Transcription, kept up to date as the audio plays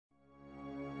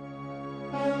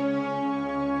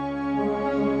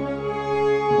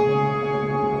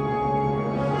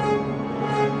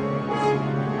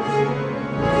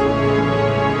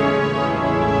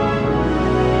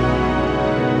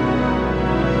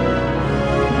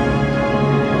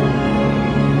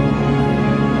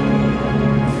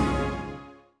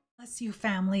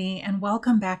and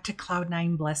welcome back to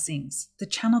Cloud9 Blessings, the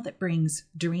channel that brings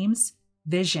dreams,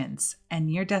 visions, and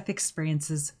near-death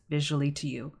experiences visually to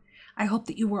you. I hope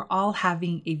that you are all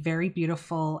having a very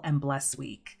beautiful and blessed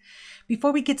week.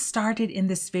 Before we get started in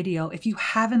this video, if you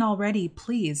haven't already,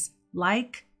 please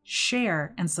like,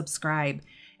 share, and subscribe,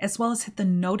 as well as hit the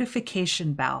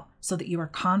notification bell so that you are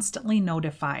constantly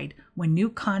notified when new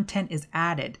content is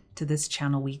added to this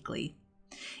channel weekly.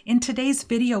 In today's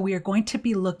video, we are going to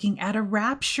be looking at a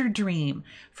rapture dream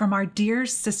from our dear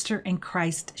sister in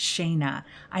Christ, Shayna.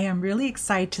 I am really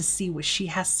excited to see what she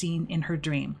has seen in her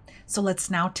dream. So let's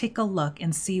now take a look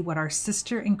and see what our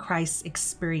sister in Christ's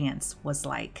experience was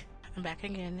like. I'm back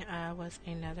again. Was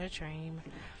another dream.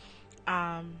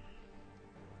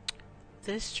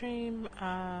 This dream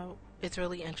is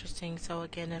really interesting. So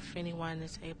again, if anyone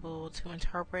is able to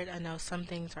interpret, I know some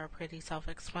things are pretty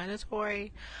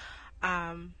self-explanatory.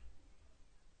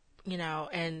 You know,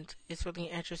 and it's really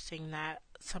interesting that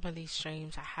some of these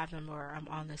dreams, I have them where I'm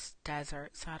on this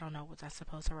desert, so I don't know what that's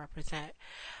supposed to represent.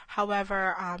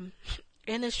 However,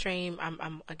 in this dream,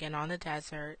 I'm again on the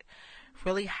desert,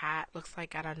 really hot, looks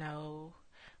like, I don't know,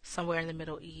 somewhere in the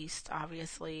Middle East,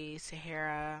 obviously,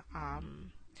 Sahara,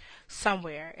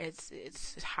 somewhere,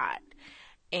 it's hot,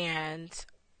 and,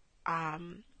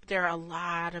 there are a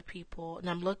lot of people, and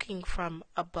I'm looking from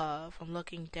above, I'm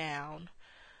looking down,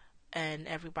 and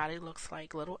everybody looks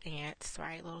like little ants,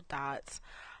 right, little dots.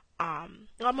 I'm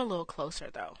a little closer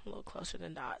though, a little closer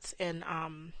than dots, and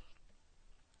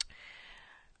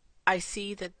I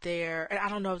see that and I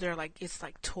don't know if they're like, it's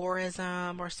like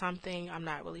tourism or something, I'm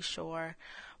not really sure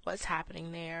what's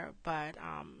happening there, but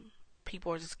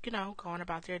people are just, you know, going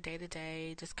about their day to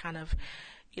day, just kind of,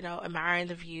 you know, admiring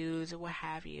the views and what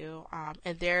have you.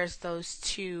 And there's those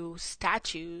two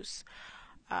statues.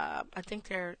 I think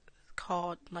they're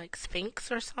called like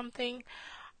Sphinx or something.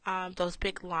 Those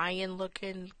big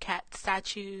lion-looking cat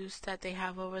statues that they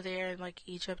have over there in like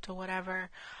Egypt or whatever,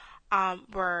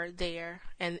 were there,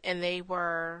 and they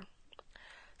were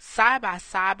side by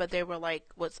side, but they were like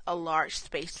with a large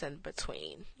space in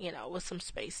between, you know, with some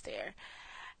space there.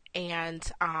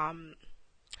 And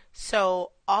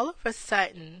so all of a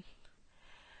sudden,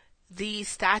 these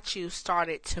statues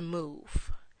started to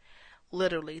move.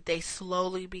 Literally, they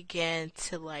slowly began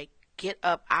to like get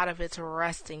up out of its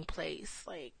resting place.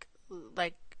 Like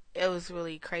it was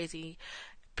really crazy.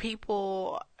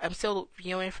 People, I'm still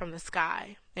viewing from the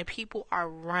sky, and people are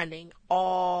running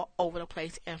all over the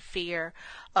place in fear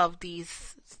of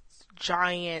these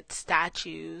giant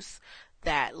statues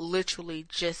that literally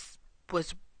just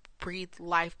was breathed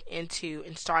life into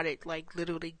and started like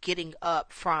literally getting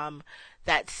up from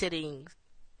that sitting,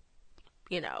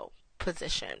 you know,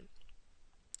 position.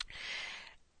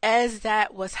 As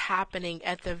that was happening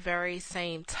at the very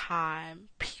same time,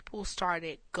 people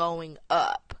started going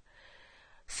up.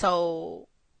 So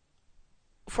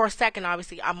for a second,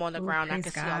 obviously I'm on the ground, I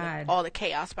can see all the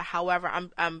chaos, but however,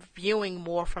 I'm viewing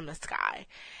more from the sky.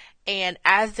 And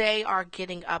as they are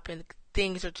getting up and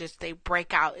things are just, they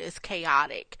break out, it's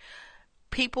chaotic.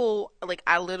 People, like,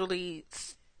 I literally,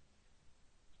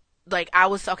 like,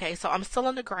 okay, so I'm still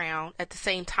on the ground at the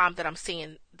same time that I'm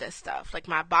seeing this stuff. Like,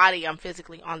 my body, I'm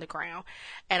physically on the ground,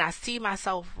 and I see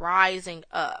myself rising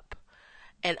up,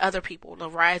 and other people are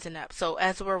rising up. So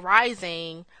as we're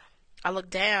rising, I look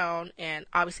down, and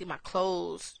obviously my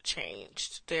clothes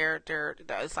changed.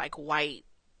 It's like white,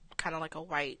 kind of like a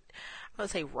white, I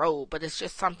would say robe, but it's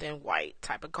just something white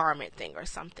type of garment thing or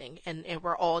something. And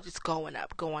we're all just going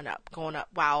up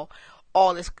while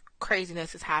all this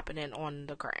craziness is happening on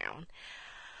the ground.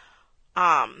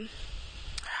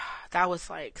 That was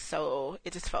like, so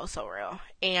it just felt so real.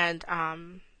 And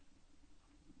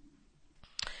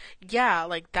yeah,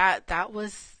 like that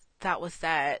was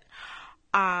that.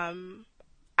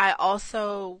 I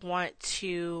also want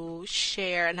to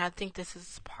share, and I think this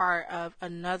is part of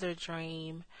another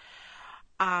dream.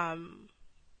 I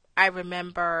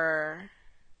remember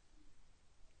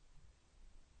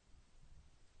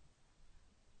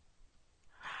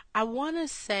I want to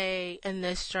say in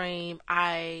this dream,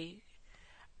 I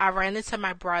ran into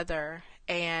my brother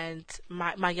and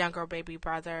my younger baby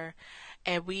brother,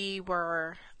 and we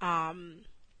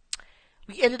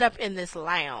ended up in this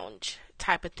lounge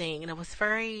type of thing, and it was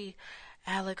very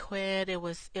eloquent. It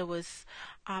was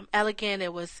elegant.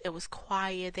 It was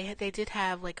quiet. They did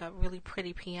have like a really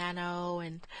pretty piano,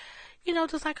 and you know,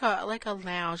 just like a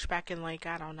lounge back in, like,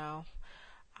 I don't know,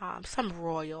 some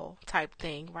royal type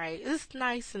thing, right? It's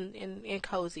nice and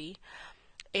cozy.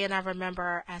 And I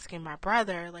remember asking my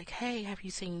brother, like, hey, have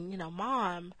you seen, you know,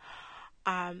 Mom?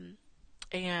 And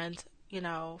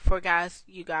for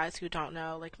you guys who don't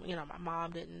know, like, my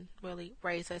mom didn't really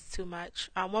raise us too much.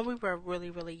 When we were really,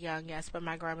 really young, yes, but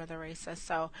my grandmother raised us.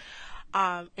 So,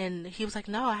 and he was like,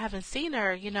 no, I haven't seen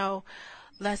her,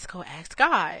 let's go ask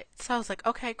God. So I was like,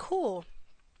 okay, cool.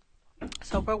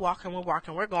 So we're walking,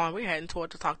 we're heading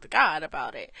toward to talk to God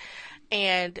about it.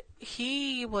 And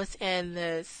he was in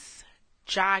this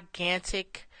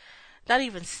gigantic, not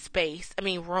even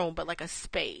room, but like a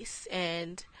space.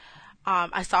 And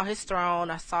I saw his throne,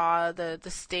 I saw the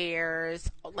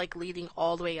stairs, like, leading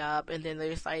all the way up, and then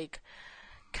there's like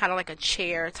kind of like a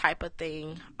chair type of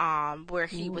thing where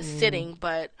he was sitting,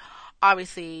 but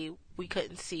obviously we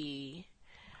couldn't see.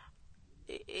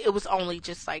 It was only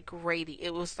just like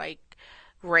it was like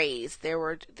raised. It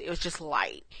was just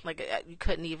light. Like, you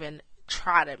couldn't even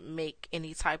try to make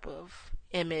any type of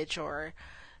image, or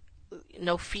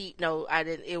no feet,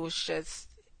 it was just,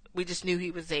 we just knew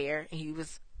he was there, and he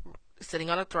was sitting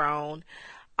on a throne.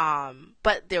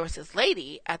 But there was this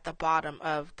lady at the bottom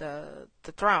of the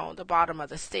throne, the bottom of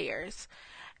the stairs,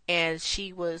 and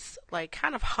she was like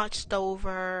kind of hunched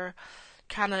over,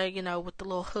 kind of, with the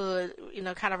little hood,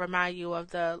 kind of remind you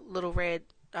of the little red,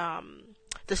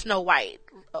 the Snow White,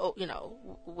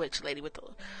 witch lady with the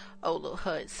old little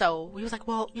hood. So we was like,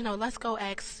 well, let's go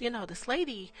ask, this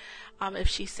lady, if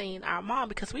she's seen our mom,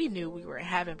 because we knew we were in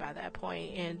heaven by that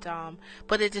point. And,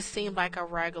 but it just seemed like a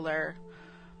regular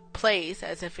place,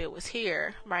 as if it was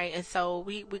here, right? And so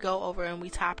we go over and we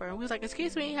tap her, and we was like,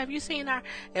 excuse me, have you seen her?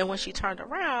 And when she turned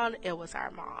around, it was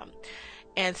our mom.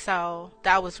 And so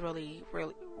that was really,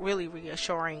 really, really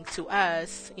reassuring to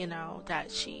us, that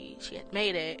she had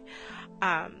made it.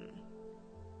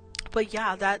 But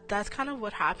yeah, that's kind of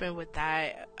what happened with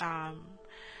that.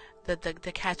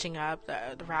 The catching up,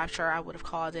 the rapture, I would have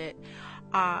called it.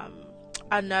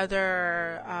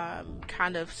 Another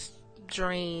kind of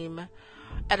dream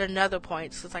at another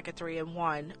point, so it's like a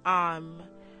 3-in-1.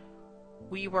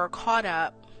 We were caught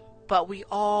up, but we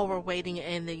all were waiting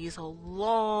in these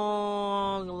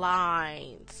long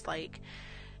lines,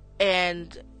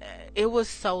 and it was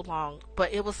so long,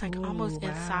 but it was like almost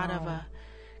inside of a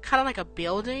kind of like a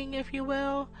building, if you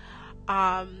will.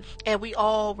 And we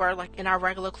all were like in our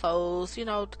regular clothes,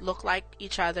 look like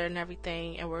each other and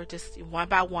everything, and we're just one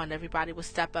by one, everybody would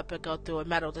step up and go through a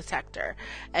metal detector,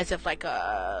 as if like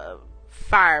a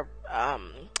fire,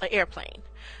 an airplane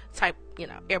type,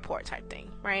 airport type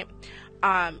thing, right?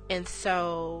 And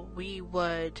so we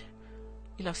would,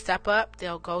 step up,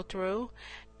 they'll go through,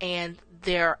 and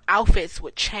their outfits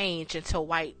would change into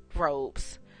white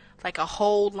robes, like a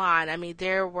whole line. I mean,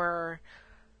 there were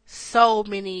so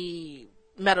many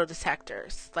metal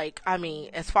detectors,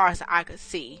 as far as I could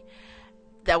see,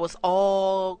 that was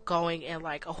all going in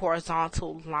like a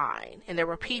horizontal line. And there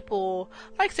were people,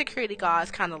 like security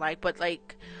guards, kind of but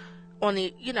on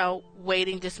the,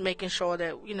 waiting, just making sure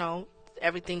that,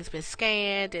 everything's been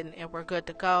scanned and we're good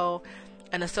to go.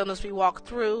 And as soon as we walk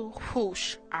through,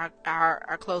 whoosh,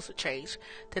 our clothes would change.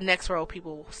 The next row of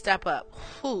people will step up,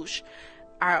 whoosh,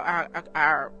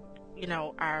 our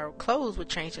clothes would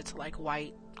change into like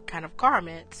white kind of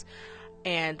garments.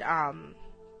 And I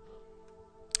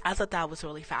thought that was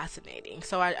really fascinating.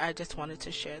 So I just wanted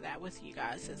to share that with you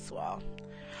guys as well.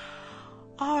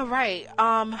 All right.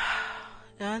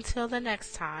 Until the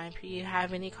next time, if you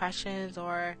have any questions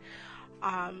or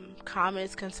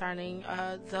comments concerning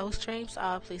those dreams,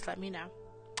 please let me know.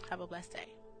 Have a blessed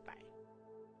day. Bye.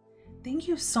 Thank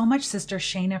you so much, Sister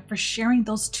Shayna, for sharing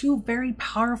those two very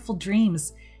powerful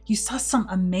dreams. You saw some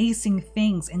amazing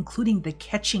things, including the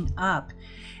catching up,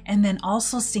 and then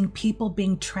also seeing people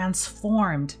being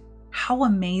transformed. How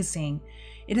amazing.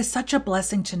 It is such a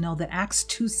blessing to know that Acts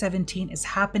 2:17 is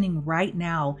happening right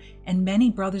now, and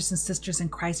many brothers and sisters in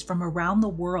Christ from around the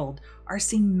world are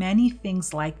seeing many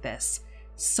things like this.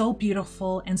 So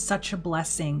beautiful and such a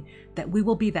blessing that we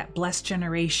will be that blessed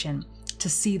generation to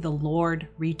see the Lord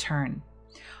return.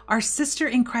 Our sister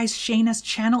in Christ Shayna's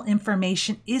channel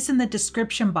information is in the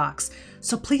description box,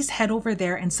 so please head over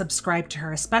there and subscribe to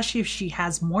her, especially if she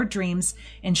has more dreams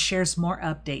and shares more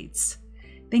updates.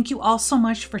 Thank you all so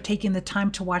much for taking the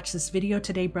time to watch this video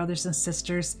today, brothers and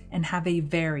sisters, and have a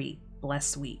very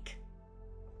blessed week.